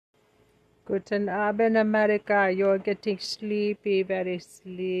Guten Abend, America. You're getting sleepy, very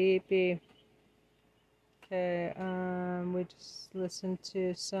sleepy. Okay, we just listened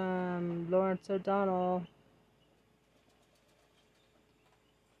to some Lawrence O'Donnell.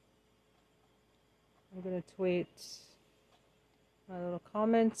 I'm gonna tweet my little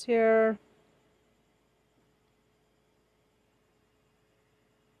comments here.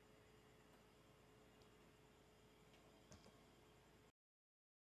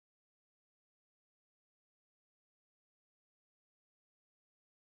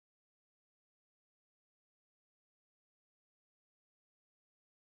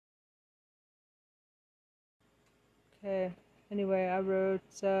 Okay, anyway, I wrote,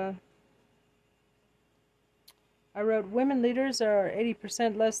 women leaders are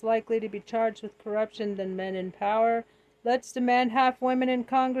 80% less likely to be charged with corruption than men in power. Let's demand half women in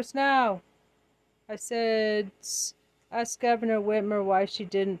Congress now. I said, ask Governor Whitmer why she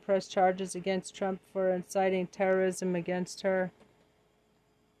didn't press charges against Trump for inciting terrorism against her.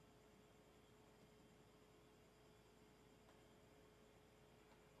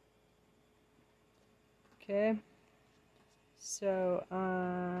 Okay. So,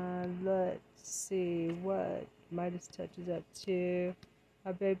 let's see what Midas Touch is up to.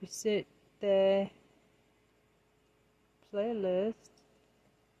 I babysit the playlist.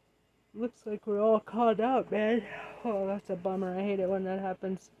 Looks like we're all caught up, man. Oh, that's a bummer. I hate it when that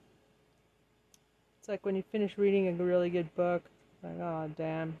happens. It's like when you finish reading a really good book. Like, oh,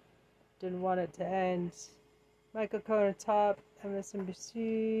 damn. Didn't want it to end. Michael Cohen top,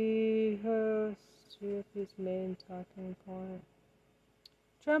 MSNBC host, GOP's main talking point.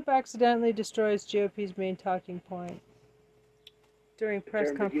 Trump accidentally destroys GOP's main talking point during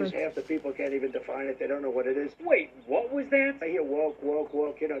press conference. Half the people can't even define it. They don't know what it is. Wait, what was that? I hear woke.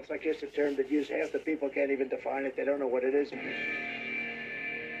 You know, it's like just a term that use half the people can't even define it. They don't know what it is.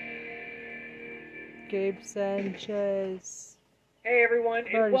 Gabe Sanchez. Hey everyone,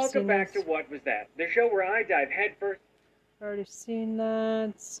 and welcome back to this. What Was That? The show where I dive headfirst. Already seen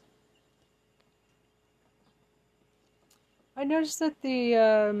that. I noticed that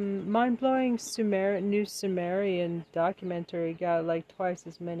the mind-blowing new Sumerian documentary got like twice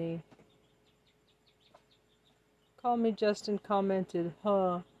as many. Call Me Justin commented,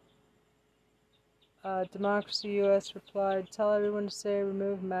 huh? Democracy US replied, tell everyone to say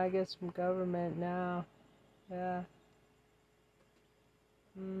remove MAGAs from government now. Yeah.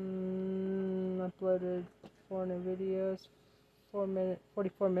 Uploaded 4 new videos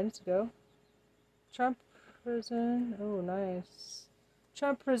 44 minutes ago. Trump prison. Oh, nice.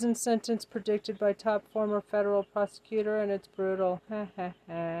 Trump prison sentence predicted by top former federal prosecutor, and it's brutal.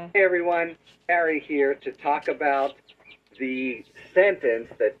 Hey everyone, Harry here to talk about the sentence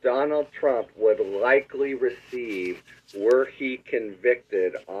that Donald Trump would likely receive were he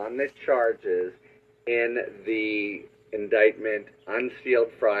convicted on the charges in the indictment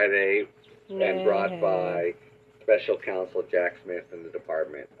unsealed Friday and brought by Special Counsel Jack Smith in the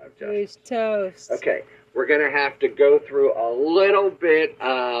Department of Justice. He's toast. Okay, we're going to have to go through a little bit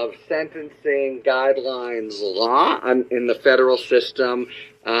of sentencing guidelines law in the federal system.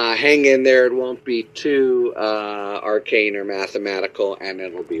 Hang in there. It won't be too arcane or mathematical, and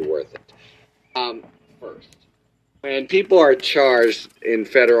it'll be worth it. First, when people are charged in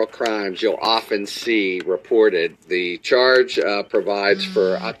federal crimes, you'll often see reported the charge provides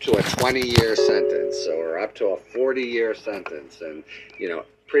for up to a 20-year sentence or up to a 40-year sentence, and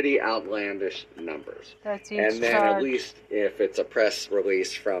pretty outlandish numbers. That's each and then charge. At least if it's a press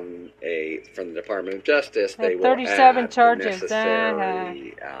release from the Department of Justice, they will 37 add charges. the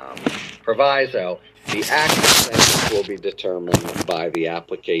necessary proviso. The actual sentence will be determined by the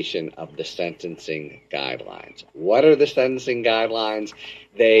application of the sentencing guidelines. What are the sentencing guidelines?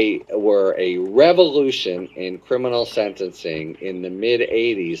 They were a revolution in criminal sentencing in the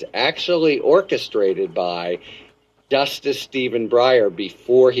mid-'80s, actually orchestrated by Justice Stephen Breyer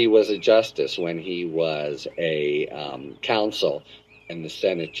before he was a justice, when he was a counsel in the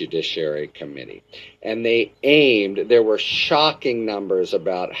Senate Judiciary Committee. And there were shocking numbers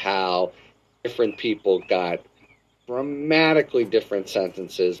about how different people got dramatically different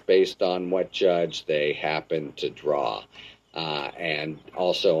sentences based on what judge they happened to draw. And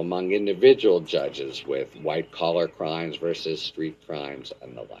also among individual judges with white-collar crimes versus street crimes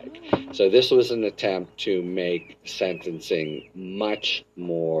and the like. So this was an attempt to make sentencing much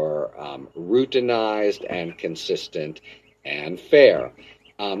more routinized and consistent and fair.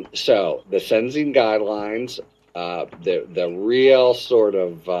 So the sentencing guidelines, the real sort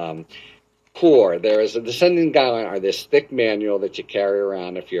of core. The sentencing guidelines are this thick manual that you carry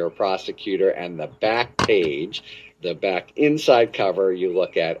around if you're a prosecutor, and the back page the back inside cover you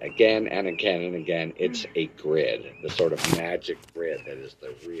look at again and again and again. It's a grid, the sort of magic grid that is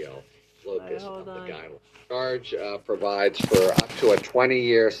the real locus of the guideline. Charge provides for up to a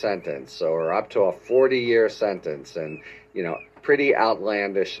 20-year sentence or up to a 40-year sentence, and pretty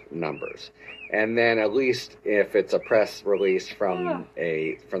outlandish numbers. And then, at least if it's a press release from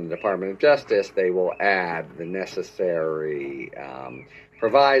the Department of Justice, they will add the necessary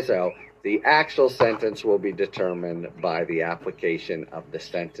proviso. The actual sentence will be determined by the application of the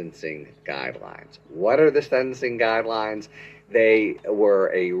sentencing guidelines. What are the sentencing guidelines? They were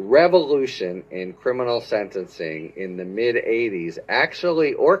a revolution in criminal sentencing in the mid-'80s,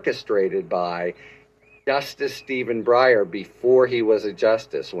 actually orchestrated by Justice Stephen Breyer before he was a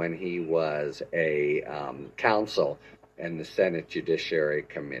justice, when he was a counsel in the Senate Judiciary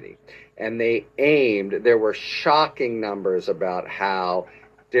Committee. And there were shocking numbers about how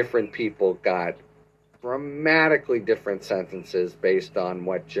different people got dramatically different sentences based on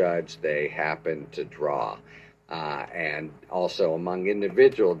what judge they happened to draw. And also among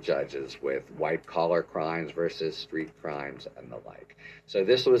individual judges with white-collar crimes versus street crimes and the like. So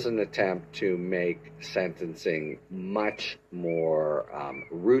this was an attempt to make sentencing much more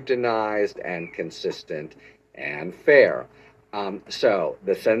routinized and consistent and fair. So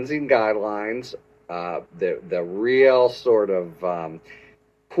the sentencing guidelines, the real sort of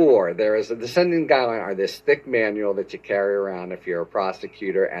core, the sentencing guidelines are this thick manual that you carry around if you're a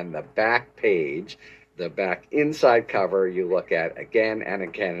prosecutor, and the back page, the back inside cover, you look at again and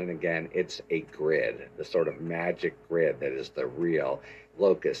again and again. It's a grid, the sort of magic grid that is the real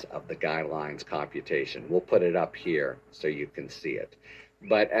locus of the guidelines computation. We'll put it up here so you can see it.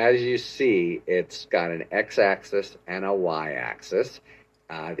 But as you see, it's got an x-axis and a y-axis.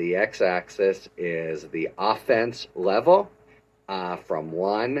 The x-axis is the offense level from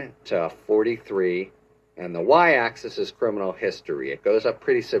 1 to 43. And the y-axis is criminal history. It goes up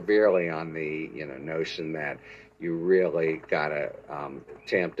pretty severely on the notion that you really got to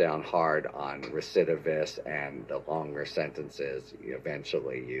tamp down hard on recidivists and the longer sentences.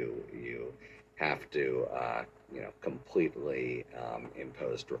 Eventually, you have to completely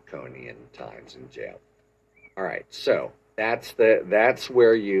impose draconian times in jail. All right, so that's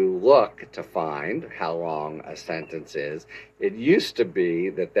where you look to find how long a sentence is. It used to be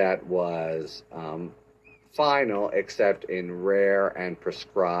that was final, except in rare and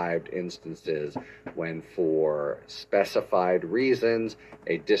prescribed instances when, for specified reasons,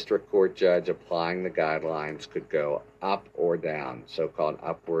 a district court judge applying the guidelines could go up or down, so-called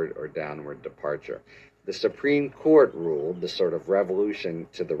upward or downward departure. The Supreme Court ruled, the sort of revolution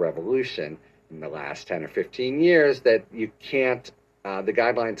to the revolution in the last 10 or 15 years, that you can't, the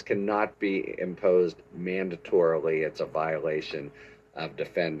guidelines cannot be imposed mandatorily. It's a violation of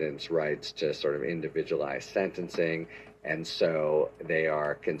defendants' rights to sort of individualized sentencing, and so they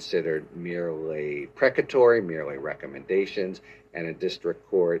are considered merely precatory, merely recommendations, and a district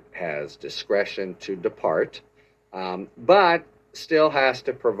court has discretion to depart, but still has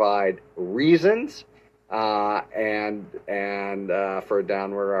to provide reasons and for a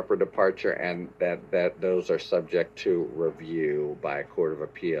downward or upward departure, and that those are subject to review by a court of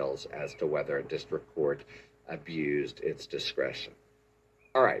appeals as to whether a district court abused its discretion.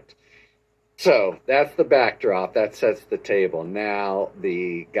 All right, so that's the backdrop. That sets the table. Now,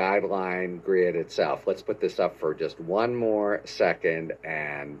 the guideline grid itself. Let's put this up for just one more second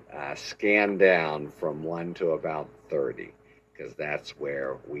and scan down from 1 to about 30, because that's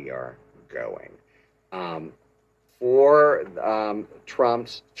where we are going. For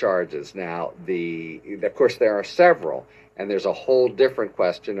Trump's charges, now, of course, there are several, and there's a whole different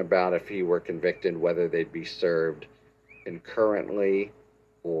question about if he were convicted, whether they'd be served concurrently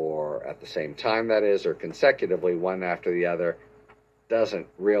or at the same time, that is, or consecutively, one after the other. Doesn't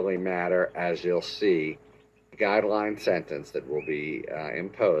really matter, as you'll see. The guideline sentence that will be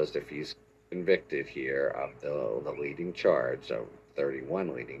imposed if he's convicted here of the leading charge, so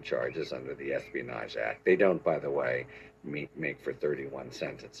 31 leading charges under the Espionage Act. They don't, by the way, make for 31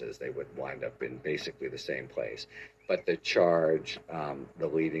 sentences. They would wind up in basically the same place. But the charge, the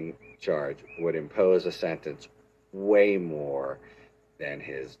leading charge, would impose a sentence way more than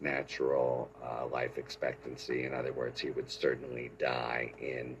his natural life expectancy. In other words, he would certainly die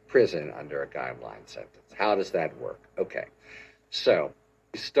in prison under a guideline sentence. How does that work? Okay, so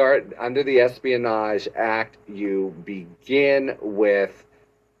you start under the Espionage Act. You begin with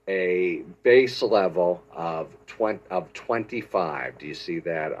a base level of 25. Do you see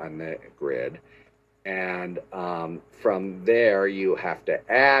that on the grid? And from there, you have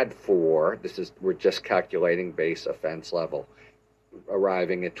to add 4. We're just calculating base offense level,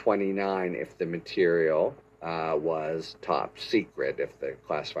 arriving at 29 if the material was top secret. If the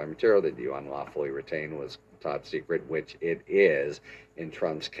classified material that you unlawfully retained was top secret, which it is in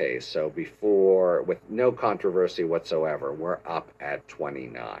Trump's case. So before, with no controversy whatsoever, we're up at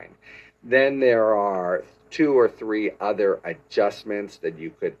 29. Then there are 2 or 3 other adjustments that you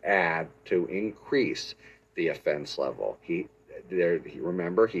could add to increase the offense level.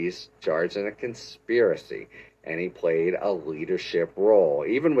 Remember, he's charged in a conspiracy, and he played a leadership role.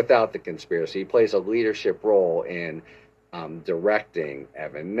 Even without the conspiracy, he plays a leadership role in directing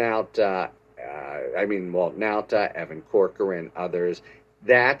Nauta, Evan Corcoran, others.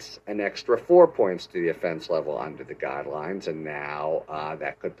 That's an extra 4 points to the offense level under the guidelines, and now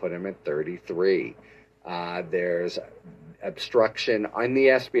that could put him at 33. There's obstruction on the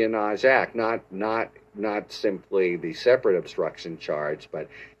Espionage Act, not simply the separate obstruction charge, but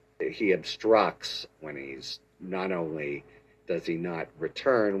he obstructs when he's not only does he not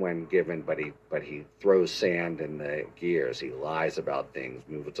return when given, but he throws sand in the gears. He lies about things,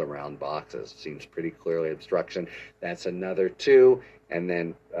 moves around boxes. Seems pretty clearly obstruction. That's another 2. And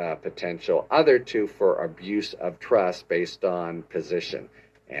then potential other 2 for abuse of trust based on position.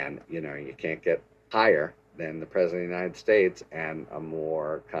 And, you can't get higher than the President of the United States and a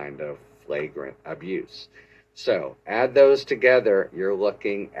more kind of flagrant abuse. So add those together, you're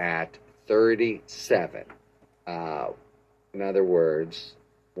looking at 37. In other words,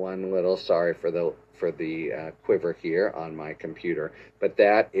 one little, sorry for the quiver here on my computer, but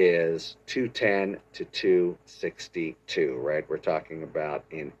that is 210 to 262, right? We're talking about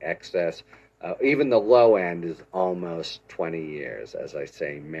in excess. Even the low end is almost 20 years, as I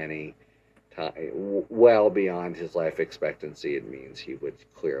say, many times, well beyond his life expectancy. It means he would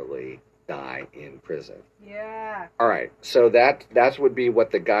clearly die in prison. Yeah. All right, so that would be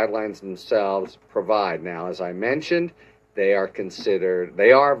what the guidelines themselves provide. Now, as I mentioned, they are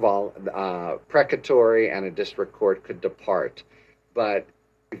precatory, and a district court could depart. But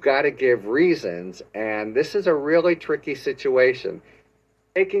you've got to give reasons, and this is a really tricky situation.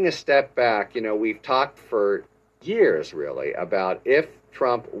 Taking a step back, we've talked for years, really, about if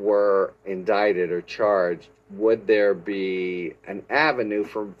Trump were indicted or charged, would there be an avenue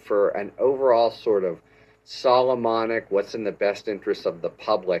for an overall sort of Solomonic, what's in the best interest of the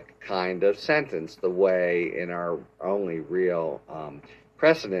public kind of sentence, the way in our only real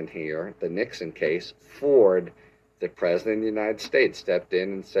precedent here, the Nixon case, Ford, the President of the United States, stepped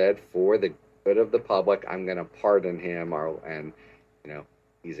in and said, for the good of the public, I'm going to pardon him,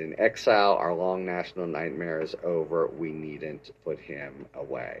 he's in exile, our long national nightmare is over, we needn't put him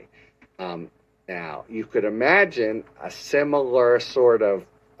away. Now, you could imagine a similar sort of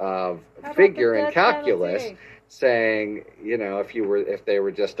figure in calculus saying, if they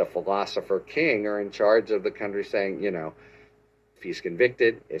were just a philosopher king or in charge of the country, saying, if he's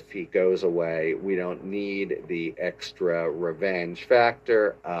convicted, if he goes away, we don't need the extra revenge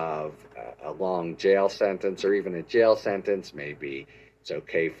factor of a long jail sentence or even a jail sentence. Maybe it's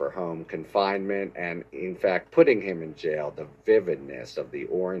okay for home confinement. And in fact, putting him in jail, the vividness of the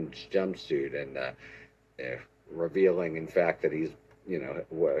orange jumpsuit and revealing, in fact, that he's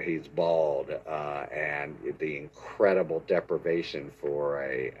bald, and the incredible deprivation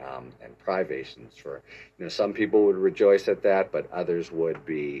and privations for, some people would rejoice at that, but others would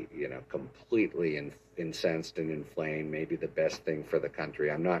be, completely incensed and inflamed. Maybe the best thing for the country.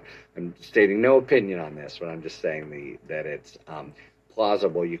 I'm stating no opinion on this, but I'm just saying that it's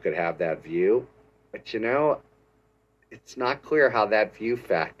plausible you could have that view, but it's not clear how that view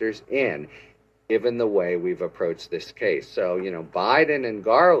factors in, given the way we've approached this case. So, Biden and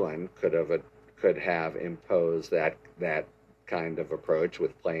Garland could have imposed that kind of approach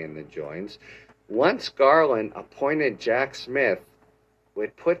with playing the joints. Once Garland appointed Jack Smith,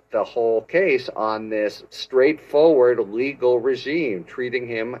 would put the whole case on this straightforward legal regime, treating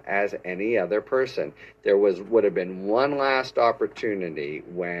him as any other person. There would have been one last opportunity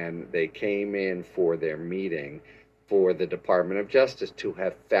when they came in for their meeting for the Department of Justice to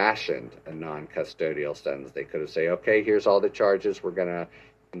have fashioned a non-custodial sentence. They could have said, okay, here's all the charges we're going to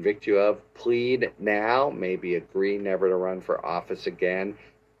convict you of. Plead now, maybe agree never to run for office again,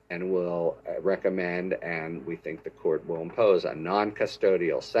 and we'll recommend, and we think the court will impose a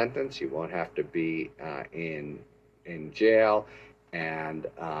non-custodial sentence. You won't have to be in jail, and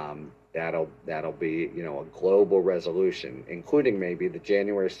that'll be, a global resolution, including maybe the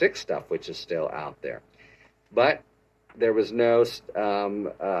January 6th stuff, which is still out there. But there was no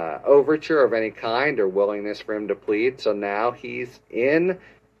overture of any kind or willingness for him to plead. So now he's in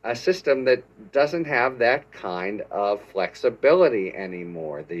a system that doesn't have that kind of flexibility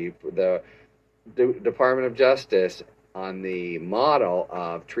anymore. The Department of Justice, on the model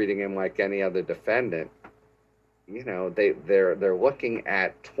of treating him like any other defendant, they're looking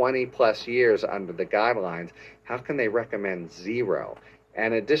at 20 plus years under the guidelines. How can they recommend 0?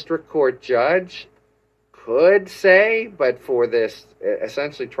 And a district court judge could say, but for this,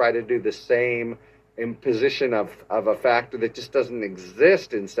 essentially try to do the same imposition of a factor that just doesn't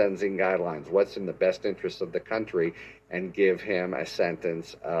exist in sentencing guidelines. What's in the best interest of the country, and give him a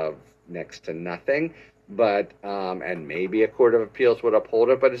sentence of next to nothing. But and maybe a court of appeals would uphold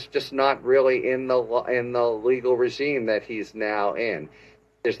it, but it's just not really in the legal regime that he's now in.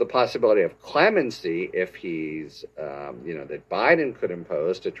 There's the possibility of clemency if he's, that Biden could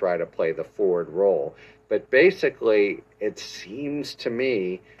impose to try to play the forward role. But basically, it seems to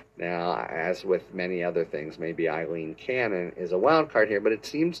me, now, as with many other things, maybe Eileen Cannon is a wild card here, but it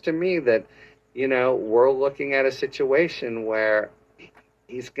seems to me that, we're looking at a situation where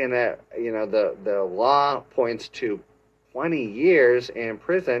he's going to, the law points to 20 years in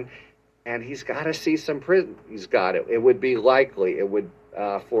prison, and he's got to see some prison. It would be likely,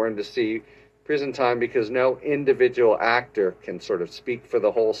 for him to see prison time, because no individual actor can sort of speak for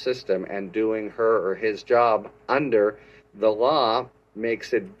the whole system, and doing her or his job under the law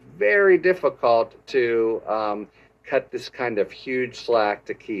makes it very difficult to cut this kind of huge slack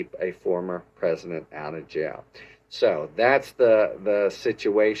to keep a former president out of jail. So that's the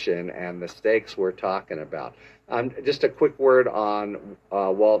situation and the stakes we're talking about. Just a quick word on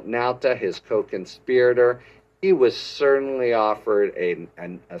Walt Nauta, his co-conspirator. He was certainly offered a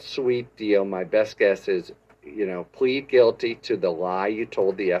sweet deal. My best guess is, plead guilty to the lie you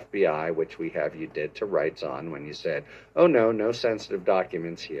told the FBI, which we have you dead to rights on, when you said, oh, no sensitive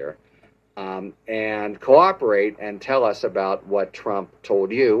documents here, and cooperate and tell us about what Trump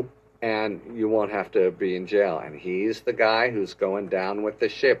told you, and you won't have to be in jail. And he's the guy who's going down with the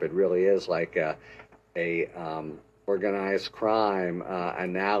ship. It really is like a organized crime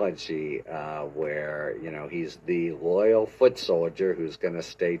analogy where, he's the loyal foot soldier who's going to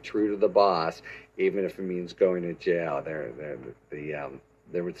stay true to the boss, even if it means going to jail.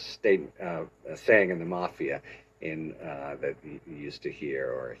 There was a saying in the mafia that you used to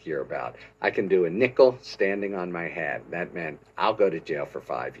hear about. I can do a nickel standing on my head. That meant I'll go to jail for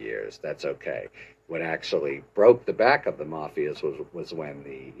 5 years. That's okay. What actually broke the back of the mafias was when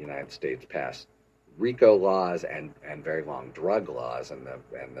the United States passed RICO laws and very long drug laws, and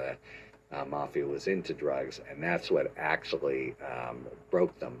the mafia was into drugs, and that's what actually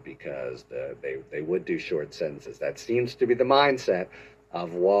broke them, because they would do short sentences. That seems to be the mindset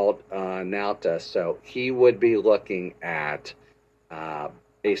of Walt Nauta. So he would be looking at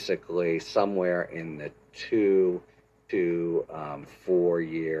basically somewhere in the 2 to 4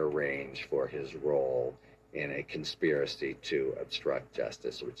 year range for his role in a conspiracy to obstruct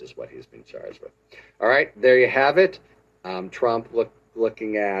justice, which is what he's been charged with. All right, there you have it. Trump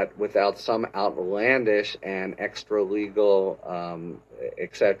looking at, without some outlandish and extra legal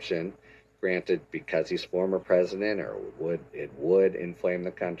exception granted because he's former president, or it would inflame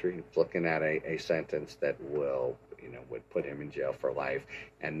the country, he's looking at a sentence that would put him in jail for life,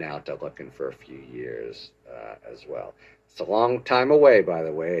 and now to looking for a few years as well. It's a long time away, by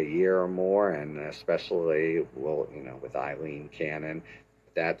the way, a year or more, and especially, with Eileen Cannon,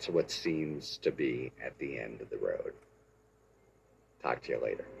 that's what seems to be at the end of the road. Talk to you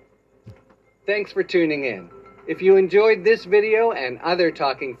later. Thanks for tuning in. If you enjoyed this video and other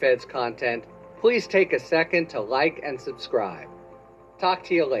Talking Feds content, please take a second to like and subscribe. Talk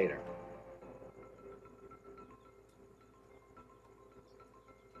to you later.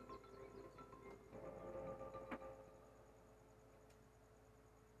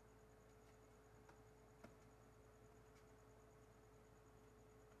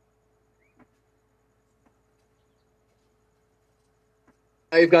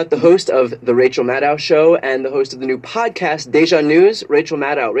 I've got the host of The Rachel Maddow Show and the host of the new podcast, Deja News, Rachel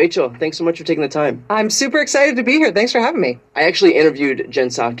Maddow. Rachel, thanks so much for taking the time. I'm super excited to be here. Thanks for having me. I actually interviewed Jen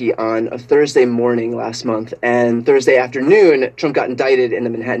Psaki on a Thursday morning last month, and Thursday afternoon, Trump got indicted in the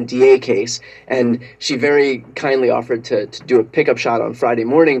Manhattan DA case, and she very kindly offered to do a pickup shot on Friday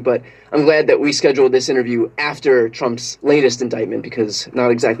morning, but I'm glad that we scheduled this interview after Trump's latest indictment, because not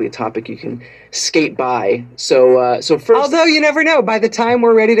exactly a topic you can skate by. So first... Although you never know, by the time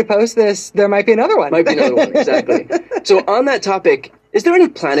we're ready to post this, there might be another one. Might be another one, exactly. So on that topic, Is there any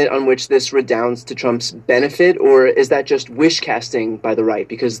planet on which this redounds to Trump's benefit, or is that just wish casting by the right?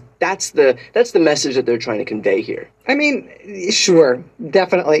 Because that's the message that they're trying to convey here. I mean, sure,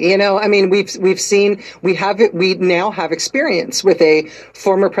 definitely. You know, I mean, we now have experience with a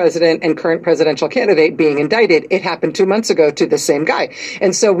former president and current presidential candidate being indicted. It happened 2 months ago to the same guy.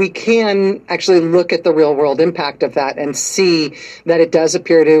 And so we can actually look at the real world impact of that and see that it does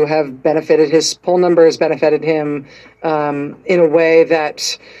appear to have benefited his poll numbers, benefited him in a way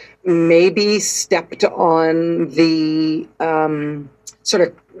that maybe stepped on the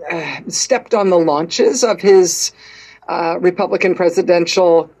stepped on the launches of his Republican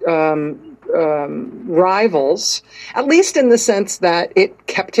presidential rivals, at least in the sense that it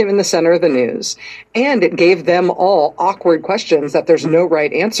kept him in the center of the news, and it gave them all awkward questions that there's no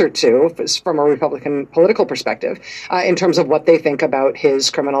right answer to from a Republican political perspective in terms of what they think about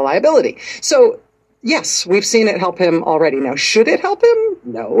his criminal liability. So, yes, we've seen it help him already. Now, should it help him?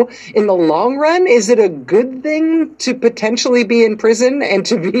 No. In the long run, is it a good thing to potentially be in prison and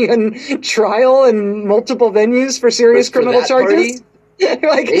to be on trial in multiple venues for serious criminal charges?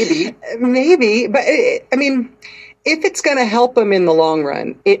 Like, maybe. But I mean, if it's going to help him in the long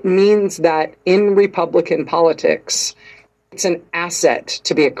run, it means that in Republican politics, it's an asset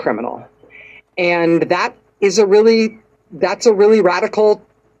to be a criminal. And that is that's a really radical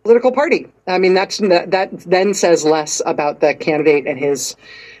political party. I mean, that then says less about the candidate and his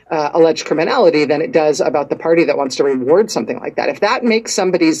alleged criminality than it does about the party that wants to reward something like that. If that makes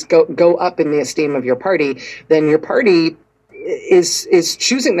somebody's go up in the esteem of your party, then your party is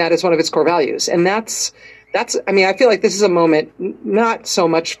choosing that as one of its core values. And that's, I mean, I feel like this is a moment, not so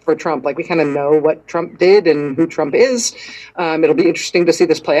much for Trump. Like, we kind of know what Trump did and who Trump is. It'll be interesting to see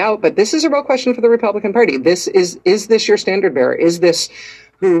this play out, but this is a real question for the Republican Party. Is this your standard bearer? Is this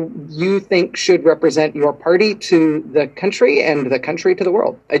who you think should represent your party to the country and the country to the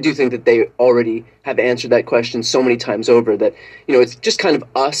world? I do think that they already have answered that question so many times over that, you know, it's just kind of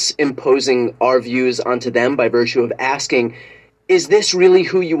us imposing our views onto them by virtue of asking, is this really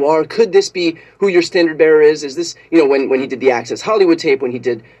who you are? Could this be who your standard bearer is? Is this, you know, when he did the Access Hollywood tape, when he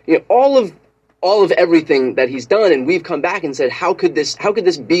did, you know, all of everything that he's done, and we've come back and said, how could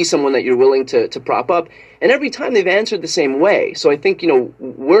this be someone that you're willing to prop up? And every time they've answered the same way. So I think, you know,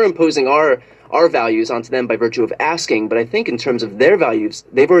 we're imposing our values onto them by virtue of asking, but I think in terms of their values,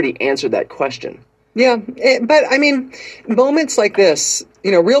 they've already answered that question. Yeah, but I mean, moments like this,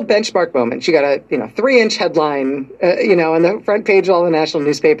 you know, real benchmark moments. You got a 3-inch headline, on the front page of all the national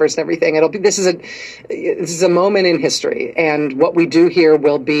newspapers and everything. This is a moment in history, and what we do here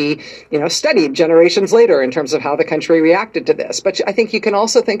will be, studied generations later in terms of how the country reacted to this. But I think you can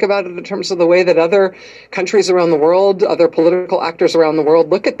also think about it in terms of the way that other countries around the world, other political actors around the world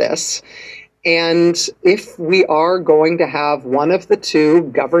look at this. And if we are going to have one of the two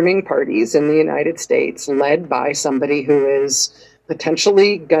governing parties in the United States led by somebody who is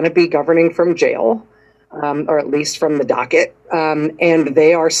potentially going to be governing from jail, or at least from the docket, and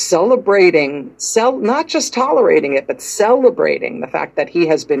they are not just tolerating it, but celebrating the fact that he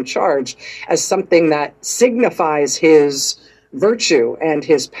has been charged as something that signifies his virtue and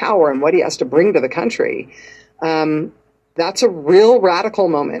his power and what he has to bring to the country, that's a real radical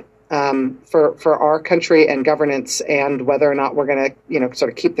moment. For our country and governance, and whether or not we're going to,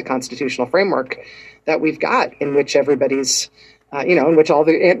 sort of keep the constitutional framework that we've got, in which everybody's, in which all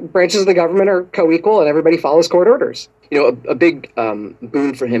the branches of the government are co-equal and everybody follows court orders. A big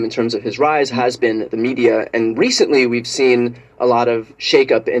boon for him in terms of his rise has been the media, and recently we've seen a lot of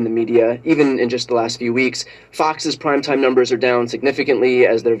shakeup in the media, even in just the last few weeks. Fox's primetime numbers are down significantly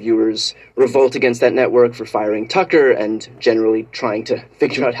as their viewers revolt against that network for firing Tucker and generally trying to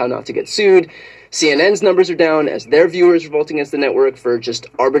figure out how not to get sued. CNN's numbers are down as their viewers revolt against the network for just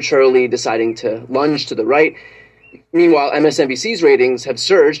arbitrarily deciding to lunge to the right. Meanwhile, MSNBC's ratings have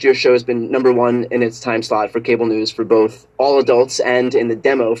surged. Your show has been number one in its time slot for cable news for both all adults and in the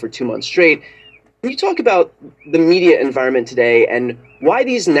demo for 2 months straight. Can you talk about the media environment today and why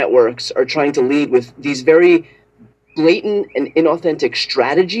these networks are trying to lead with these very blatant and inauthentic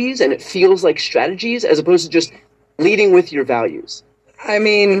strategies, and it feels like strategies, as opposed to just leading with your values? I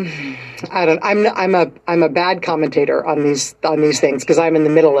mean, I'm a bad commentator on these things because I'm in the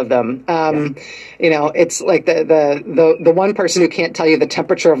middle of them. It's like the one person who can't tell you the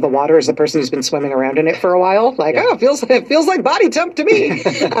temperature of the water is the person who's been swimming around in it for a while. Like, it feels like body temp to me.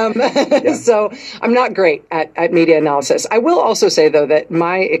 So I'm not great at media analysis. I will also say, though, that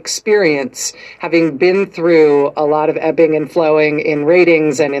my experience, having been through a lot of ebbing and flowing in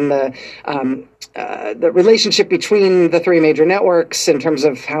ratings and in the the relationship between the three major networks in terms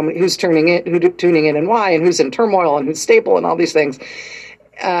of who's tuning in and why, and who's in turmoil and who's stable and all these things.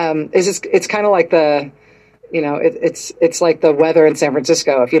 It's kind of like it's like the weather in San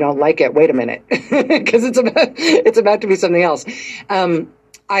Francisco. If you don't like it, wait a minute, because it's about to be something else.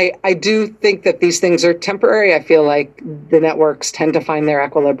 I do think that these things are temporary. I feel like the networks tend to find their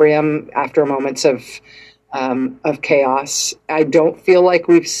equilibrium after moments of chaos. I don't feel like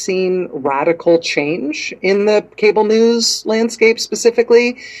we've seen radical change in the cable news landscape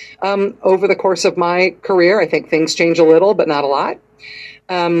specifically over the course of my career. I think things change a little, but not a lot.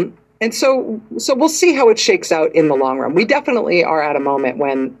 And so we'll see how it shakes out in the long run. We definitely are at a moment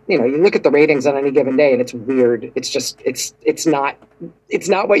when, you look at the ratings on any given day and it's weird. It's just, it's not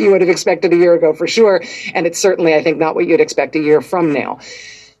what you would have expected a year ago for sure. And it's certainly, I think, not what you'd expect a year from now.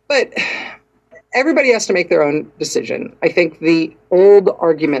 But everybody has to make their own decision. I think the old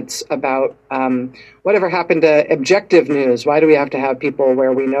arguments about whatever happened to objective news, why do we have to have people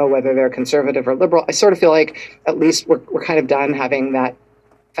where we know whether they're conservative or liberal? I sort of feel like at least we're kind of done having that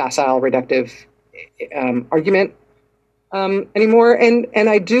facile, reductive argument anymore. And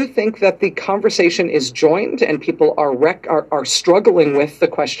I do think that the conversation is joined and people are struggling with the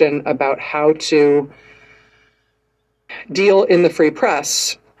question about how to deal in the free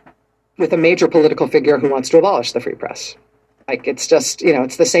press with a major political figure who wants to abolish the free press. Like, it's just,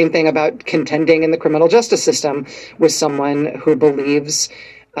 it's the same thing about contending in the criminal justice system with someone who believes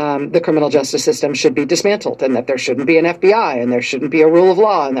the criminal justice system should be dismantled and that there shouldn't be an FBI and there shouldn't be a rule of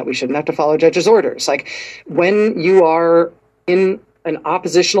law and that we shouldn't have to follow judges' orders. Like, when you are in an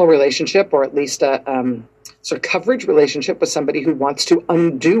oppositional relationship, or at least a sort of coverage relationship with somebody who wants to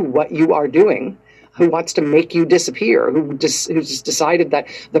undo what you are doing, who wants to make you disappear, who's decided that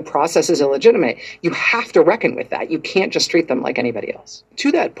the process is illegitimate, you have to reckon with that. You can't just treat them like anybody else.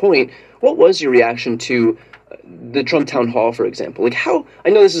 To that point, what was your reaction to the Trump town hall, for example? Like, how, I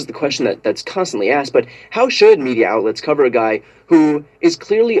know this is the question that's constantly asked, but how should media outlets cover a guy who is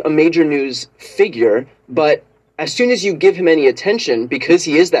clearly a major news figure, but as soon as you give him any attention, because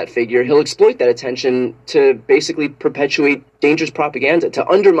he is that figure, he'll exploit that attention to basically perpetuate dangerous propaganda, to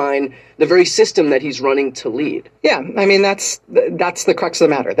undermine the very system that he's running to lead? Yeah, I mean, that's the crux of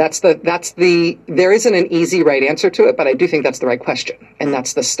the matter. There isn't an easy right answer to it, but I do think that's the right question, and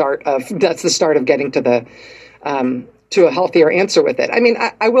that's the start of getting to the to a healthier answer with it. I mean,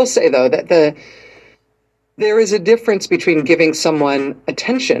 I will say though that there is a difference between giving someone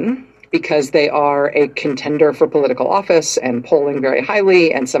attention because they are a contender for political office and polling very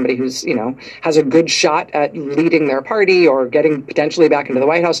highly, and somebody who's, has a good shot at leading their party or getting potentially back into the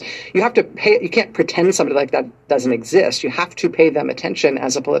White House. You have to pay, you can't pretend somebody like that doesn't exist. You have to pay them attention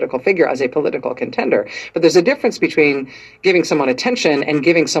as a political figure, as a political contender. But there's a difference between giving someone attention and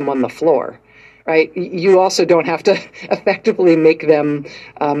giving someone the floor. Right? You also don't have to effectively make them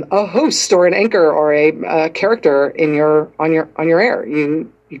a host or an anchor or a character on your air.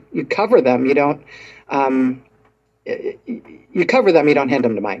 You cover them. You don't. You cover them. You don't hand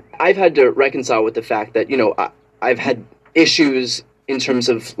them to Mike. I've had to reconcile with the fact that I've had issues in terms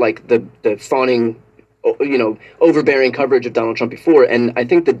of like the fawning, overbearing coverage of Donald Trump before, and I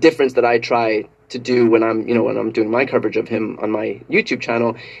think the difference that I try to do when I'm doing my coverage of him on my YouTube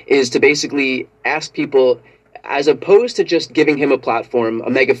channel is to basically ask people, as opposed to just giving him a platform, a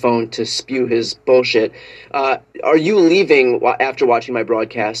megaphone to spew his bullshit, are you leaving after watching my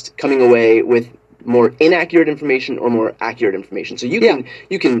broadcast coming away with more inaccurate information or more accurate information? So you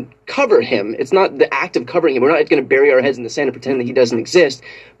can cover him. It's not the act of covering him. We're not going to bury our heads in the sand and pretend that he doesn't exist,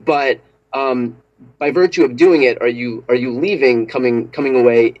 but by virtue of doing it, are you leaving coming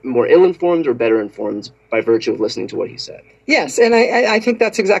away more ill-informed or better informed by virtue of listening to what he said? Yes, and I think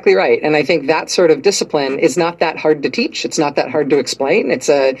that's exactly right. And I think that sort of discipline is not that hard to teach. It's not that hard to explain. It's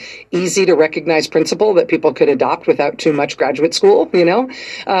a easy to recognize principle that people could adopt without too much graduate school, And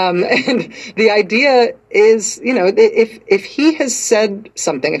the idea is, if he has said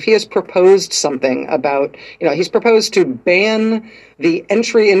something, if he has proposed something about, he's proposed to ban the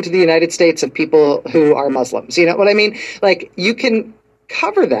entry into the United States of people who are Muslims. You know what I mean? Like, you can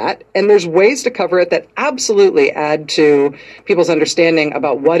cover that, and there's ways to cover it that absolutely add to people's understanding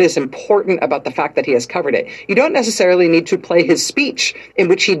about what is important about the fact that he has covered it. You don't necessarily need to play his speech in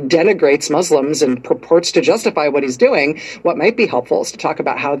which he denigrates Muslims and purports to justify what he's doing. What might be helpful is to talk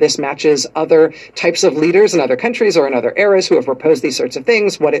about how this matches other types of leaders in other countries or in other eras who have proposed these sorts of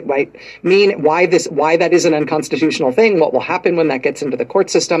things, what it might mean, why that is an unconstitutional thing, what will happen when that gets into the court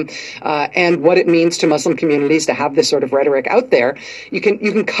system, and what it means to Muslim communities to have this sort of rhetoric out there. You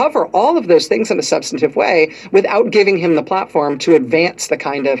can cover all of those things in a substantive way without giving him the platform to advance the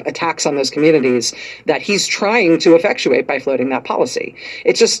kind of attacks on those communities that he's trying to effectuate by floating that policy.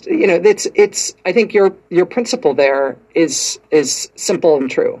 It's just, it's I think your principle there is simple and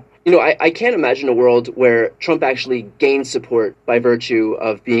true. I can't imagine a world where Trump actually gains support by virtue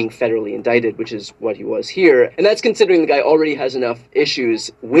of being federally indicted, which is what he was here. And that's considering the guy already has enough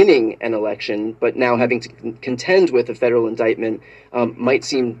issues winning an election, but now having to contend with a federal indictment might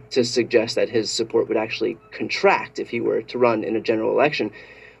seem to suggest that his support would actually contract if he were to run in a general election.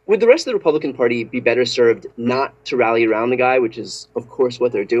 Would the rest of the Republican Party be better served not to rally around the guy, which is, of course,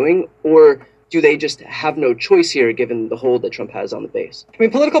 what they're doing, or do they just have no choice here given the hold that Trump has on the base? I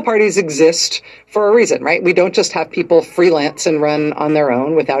mean, political parties exist for a reason, right? We don't just have people freelance and run on their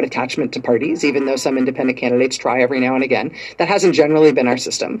own without attachment to parties, even though some independent candidates try every now and again. That hasn't generally been our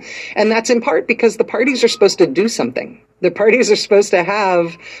system. And that's in part because the parties are supposed to do something. The parties are supposed to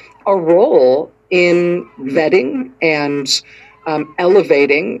have a role in vetting and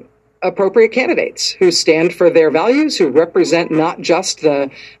elevating appropriate candidates who stand for their values, who represent not just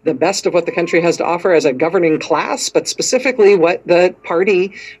the best of what the country has to offer as a governing class, but specifically what the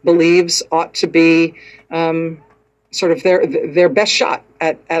party believes ought to be sort of their best shot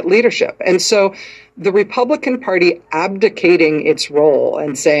at leadership. And so the Republican Party abdicating its role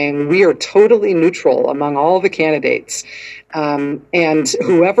and saying we are totally neutral among all the candidates, and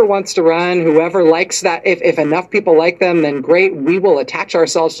whoever wants to run, whoever likes that, if enough people like them, then great, we will attach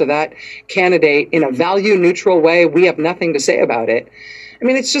ourselves to that candidate in a value neutral way. We have nothing to say about it. I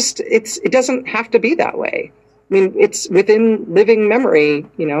mean, it doesn't have to be that way. I mean, it's within living memory,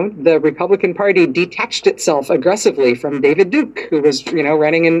 the Republican Party detached itself aggressively from David Duke, who was,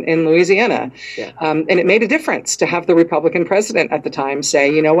 running in Louisiana. Yeah. And it made a difference to have the Republican president at the time say,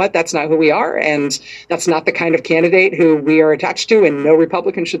 you know what, that's not who we are. And that's not the kind of candidate who we are attached to, and no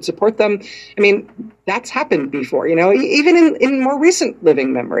Republican should support them. I mean, that's happened before, even in more recent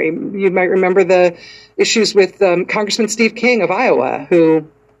living memory. You might remember the issues with Congressman Steve King of Iowa,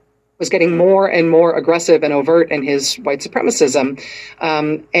 who was getting more and more aggressive and overt in his white supremacism.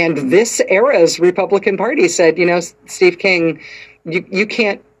 And this era's Republican Party said, Steve King, you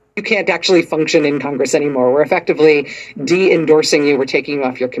can't actually function in Congress anymore. We're effectively de-endorsing you. We're taking you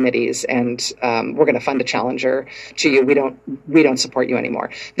off your committees, and we're going to fund a challenger to you. We don't support you anymore.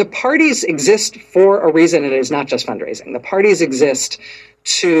 The parties exist for a reason, and it is not just fundraising. The parties exist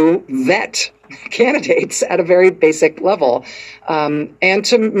to vet candidates at a very basic level, and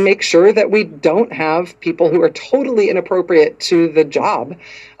to make sure that we don't have people who are totally inappropriate to the job,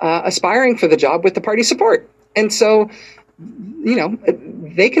 aspiring for the job with the party support. And so,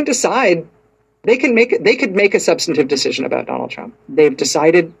 they can decide, they could make a substantive decision about Donald Trump. They've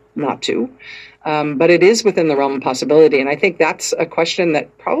decided not to, but it is within the realm of possibility. And I think that's a question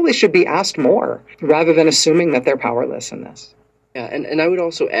that probably should be asked more, rather than assuming that they're powerless in this. Yeah, and I would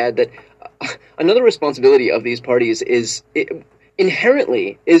also add that another responsibility of these parties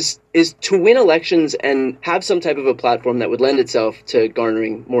inherently is to win elections and have some type of a platform that would lend itself to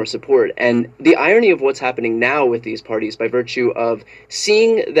garnering more support. And the irony of what's happening now with these parties, by virtue of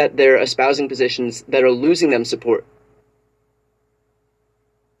seeing that they're espousing positions that are losing them support,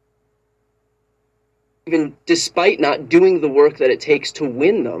 even despite not doing the work that it takes to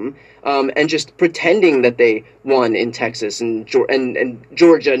win them, and just pretending that they won in Texas and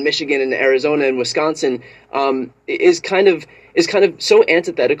Georgia and Michigan and Arizona and Wisconsin, is kind of so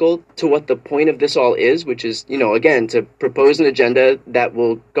antithetical to what the point of this all is, which is, again, to propose an agenda that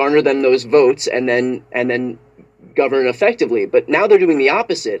will garner them those votes and then govern effectively. But now they're doing the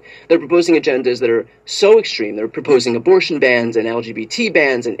opposite. They're proposing agendas that are so extreme. They're proposing abortion bans and LGBT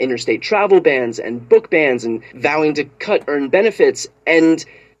bans and interstate travel bans and book bans and vowing to cut earned benefits, and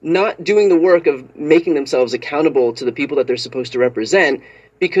not doing the work of making themselves accountable to the people that they're supposed to represent,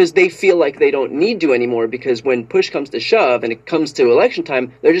 because they feel like they don't need to anymore, because when push comes to shove and it comes to election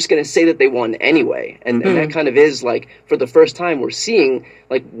time, they're just going to say that they won anyway. And that kind of is, like, for the first time, we're seeing,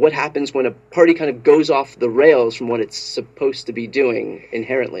 like, what happens when a party kind of goes off the rails from what it's supposed to be doing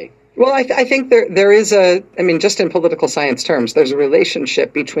inherently. Well, I think there is just in political science terms, there's a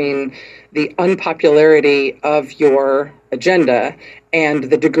relationship between the unpopularity of your agenda and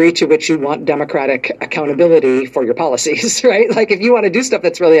the degree to which you want democratic accountability for your policies, right? Like, if you want to do stuff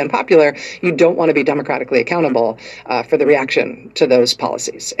that's really unpopular, you don't want to be democratically accountable for the reaction to those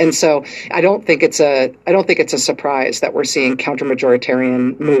policies. And so I don't think it's a surprise that we're seeing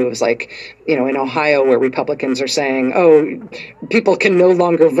counter-majoritarian moves, like, in Ohio, where Republicans are saying, oh, people can no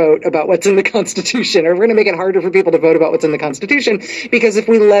longer vote about what's in the Constitution, or we're going to make it harder for people to vote about what's in the Constitution, because if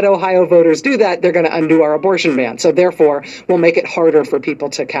we let Ohio voters do that, they're going to undo our abortion ban. So therefore, more will make it harder for people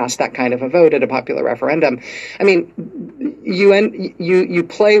to cast that kind of a vote at a popular referendum. I mean, you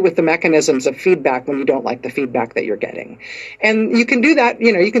play with the mechanisms of feedback when you don't like the feedback that you're getting. And you can do that,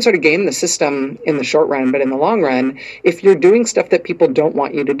 you can sort of game the system in the short run, but in the long run, if you're doing stuff that people don't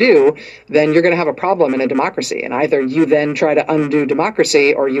want you to do, then you're going to have a problem in a democracy. And either you then try to undo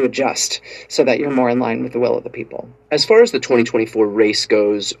democracy or you adjust so that you're more in line with the will of the people. As far as the 2024 race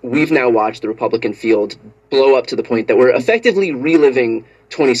goes, we've now watched the Republican field blow up to the point that we're effectively reliving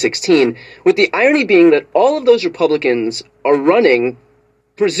 2016, with the irony being that all of those Republicans are running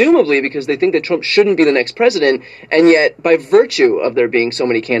presumably because they think that Trump shouldn't be the next president, and yet by virtue of there being so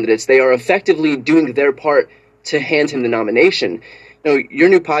many candidates, they are effectively doing their part to hand him the nomination. Your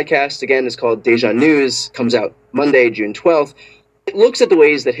new podcast, again, is called Deja News, comes out Monday, June 12th. It looks at the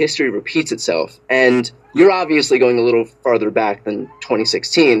ways that history repeats itself, and you're obviously going a little farther back than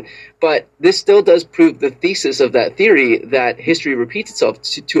 2016, but this still does prove the thesis of that theory that history repeats itself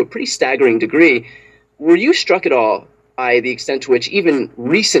to a pretty staggering degree. Were you struck at all by the extent to which even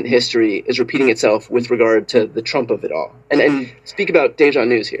recent history is repeating itself with regard to the Trump of it all? And speak about Deja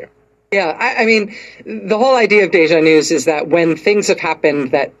News here. Yeah, I mean, the whole idea of Deja News is that when things have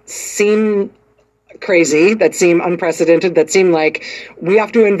happened that seem crazy, that seem unprecedented, that seem like we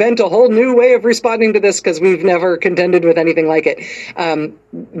have to invent a whole new way of responding to this because we've never contended with anything like it.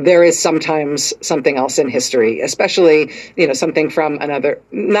 There is sometimes something else in history, especially, something from another,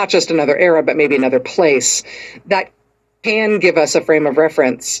 not just another era, but maybe another place that can give us a frame of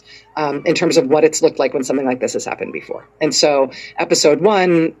reference in terms of what it's looked like when something like this has happened before. And so episode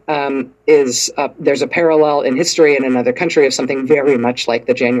 1 is there's a parallel in history in another country of something very much like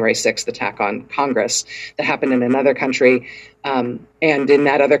the January 6th attack on Congress that happened in another country. And in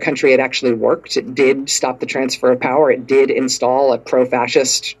that other country, it actually worked. It did stop the transfer of power. It did install a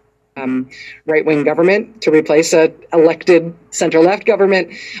pro-fascist right-wing government to replace a elected center-left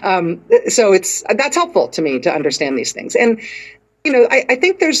government. So that's helpful to me to understand these things. And, I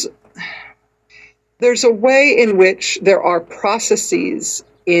think there's a way in which there are processes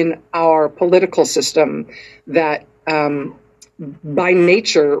in our political system that by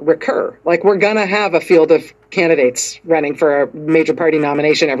nature recur. Like, we're going to have a field of candidates running for a major party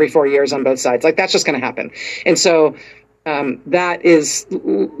nomination every 4 years on both sides. Like, that's just going to happen. And so that is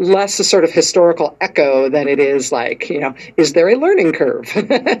less a sort of historical echo than it is like, is there a learning curve?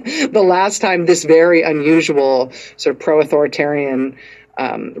 The last time this very unusual sort of pro-authoritarian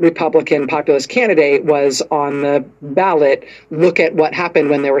Republican populist candidate was on the ballot, look at what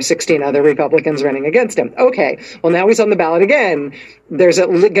happened when there were 16 other Republicans running against him. Okay, well, now he's on the ballot again. There's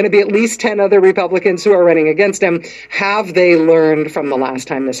going to be at least 10 other Republicans who are running against him. Have they learned from the last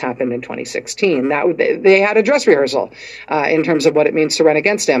time this happened in 2016? They had a dress rehearsal in terms of what it means to run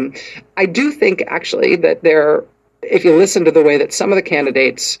against him. I do think, actually, that if you listen to the way that some of the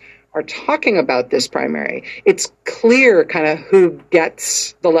candidates are talking about this primary, it's clear kind of who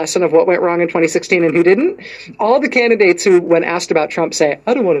gets the lesson of what went wrong in 2016 and who didn't. All the candidates who, when asked about Trump, say,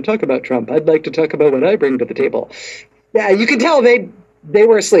 I don't want to talk about Trump. I'd like to talk about what I bring to the table. Yeah, you can tell they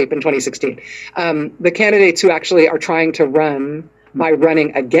were asleep in 2016. The candidates who actually are trying to run by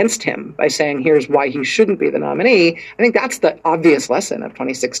running against him, by saying, here's why he shouldn't be the nominee, I think that's the obvious lesson of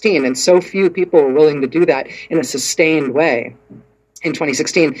 2016. And so few people were willing to do that in a sustained way in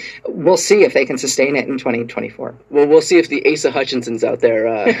 2016. We'll see if they can sustain it in 2024. Well, we'll see if the Asa Hutchinsons out there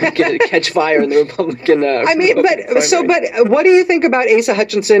catch fire in the Republican. But what do you think about Asa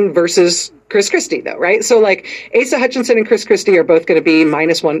Hutchinson versus Chris Christie, though? Right. So, like, Asa Hutchinson and Chris Christie are both going to be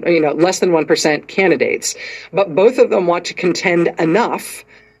less than 1% candidates, but both of them want to contend enough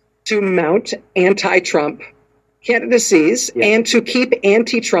to mount anti-Trump candidacies and to keep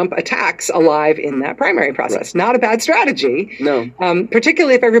anti-Trump attacks alive in that primary process. Right. Not a bad strategy. No.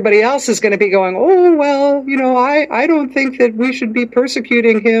 Particularly if everybody else is going to be going, oh, well, I don't think that we should be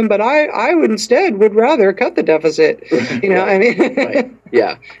persecuting him, but I would rather cut the deficit. Right.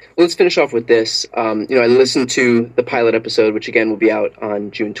 Yeah. Well, let's finish off with this. I listened to the pilot episode, which again will be out on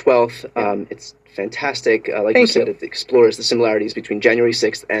June 12th. It's fantastic. Like you said, it explores the similarities between January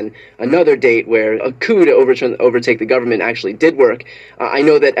 6th and another date where a coup to overtake the government actually did work. I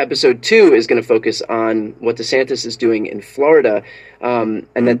know that episode 2 is going to focus on what DeSantis is doing in Florida, and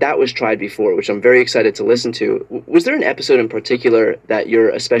that was tried before, which I'm very excited to listen to. Was there an episode in particular that you're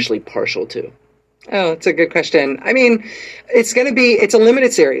especially partial to? Oh, it's a good question. I mean, it's a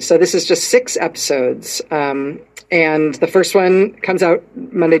limited series. So this is just 6 episodes. And the first one comes out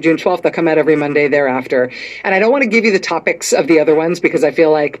Monday, June 12th. They'll come out every Monday thereafter. And I don't want to give you the topics of the other ones because I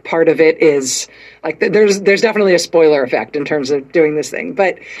feel like part of it is like there's definitely a spoiler effect in terms of doing this thing.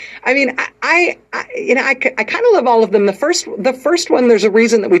 But I mean, I kind of love all of them. The first one, there's a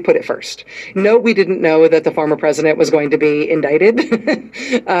reason that we put it first. No, we didn't know that the former president was going to be indicted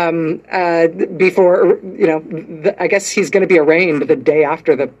before, I guess he's going to be arraigned the day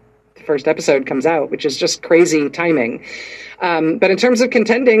after the first episode comes out, which is just crazy timing. But in terms of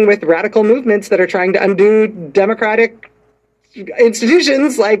contending with radical movements that are trying to undo democratic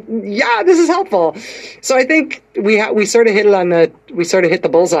institutions, this is helpful. So I think we sort of hit the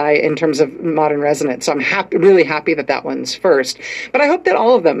bullseye in terms of modern resonance. So I'm really happy that one's first. But I hope that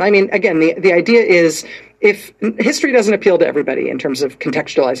all of them. I mean, again, the idea is, if history doesn't appeal to everybody in terms of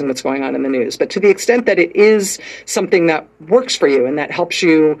contextualizing what's going on in the news, but to the extent that it is something that works for you and that helps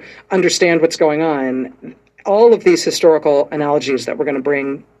you understand what's going on, all of these historical analogies that we're going to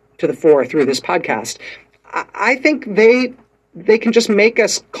bring to the fore through this podcast, I think they can just make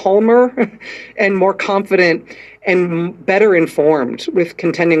us calmer and more confident and better informed with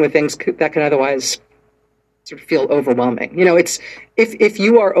contending with things that can otherwise sort of feel overwhelming. It's if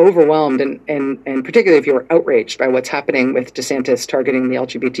you are overwhelmed and particularly if you're outraged by what's happening with DeSantis targeting the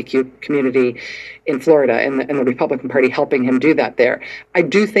LGBTQ community in Florida and the Republican Party helping him do that there, I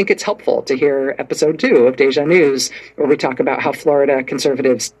do think it's helpful to hear episode 2 of Deja News, where we talk about how Florida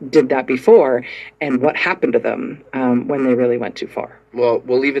conservatives did that before and what happened to them when they really went too far. Well,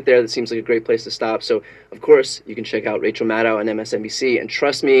 we'll leave it there. That seems like a great place to stop. So, of course, you can check out Rachel Maddow on MSNBC. And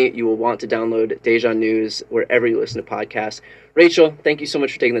trust me, you will want to download Deja News wherever you listen to podcasts. Rachel, thank you so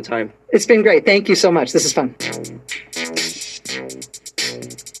much for taking the time. It's been great. Thank you so much. This is fun.